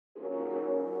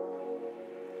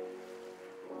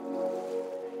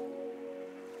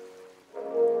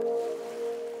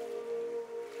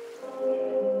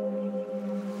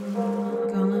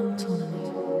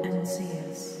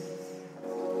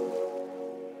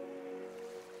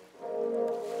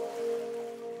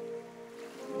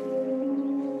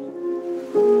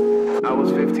I was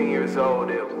 15 years old.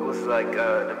 It was like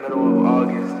the middle of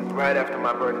August, right after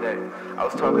my birthday. I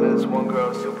was talking to this one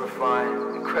girl, super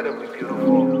fine, incredibly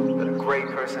beautiful, with a great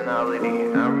personality.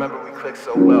 And I remember we clicked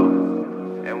so well.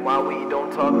 And while we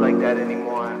don't talk like that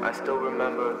anymore, I still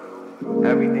remember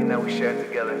everything that we shared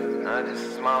together. And I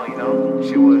just smile, you know?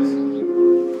 She was.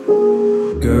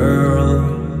 Girl,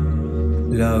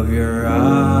 love your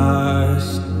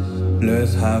eyes.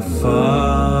 Let's have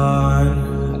fun.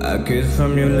 A kiss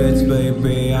from your lips,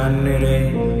 baby, I need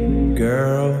it.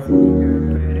 Girl,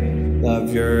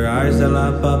 love your eyes, the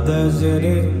light up the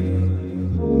city.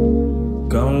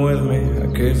 Come with me, a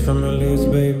kiss from your lips,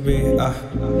 baby.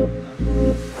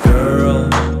 Girl,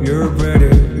 you're pretty.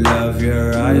 Love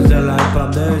your eyes, the light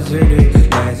up the city.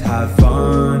 Let's have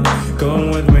fun.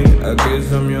 Come with me, a kiss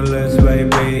from your lips,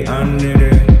 baby, I need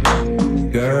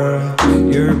it. Girl,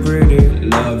 you're pretty.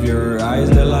 Love your eyes,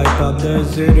 the light up the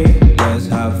city. Let's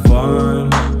have fun.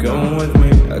 Come with me,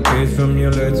 a kiss from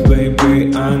your lips,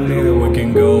 baby, I need it. We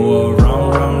can go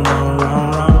around, round, round,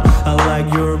 round, round. I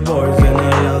like your voice and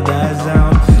I love that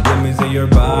sound. Let me see your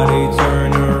body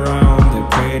turn around. The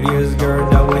prettiest girl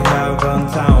that we have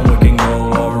on town. We can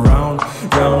go around,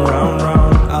 round, round,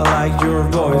 round. I like your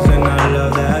voice and I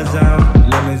love that sound.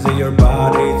 Let me see your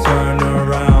body turn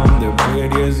around. The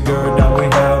prettiest girl that we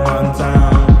have on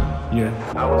town. Yeah.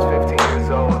 I was 15 years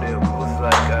old. It was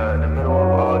like the middle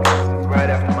of August, right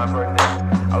after my birthday.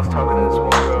 I was talking to this one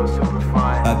girl, super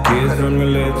fine. A kiss from your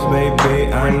lips,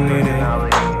 baby, I need it.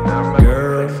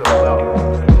 Girl, so well.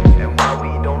 And while we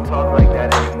don't talk like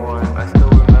that anymore, I still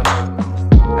remember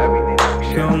everything that we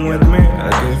shared. Come with me,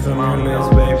 a kiss from your lips,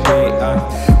 baby.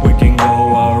 We can go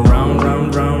around,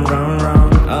 round, round, round,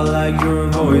 round. I like your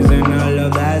voice and I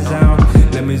love that sound.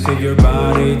 Let me see your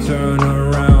body turn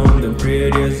around. The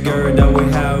prettiest girl that we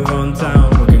have on town.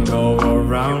 We can go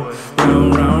around,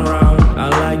 round, round, round. I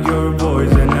like your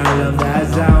voice and I love that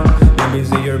sound. Let me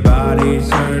see your body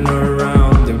turn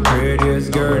around. The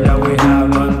prettiest girl that we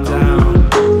have on town.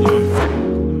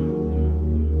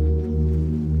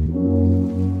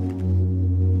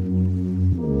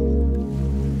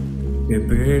 The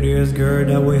prettiest girl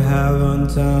that we have on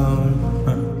town.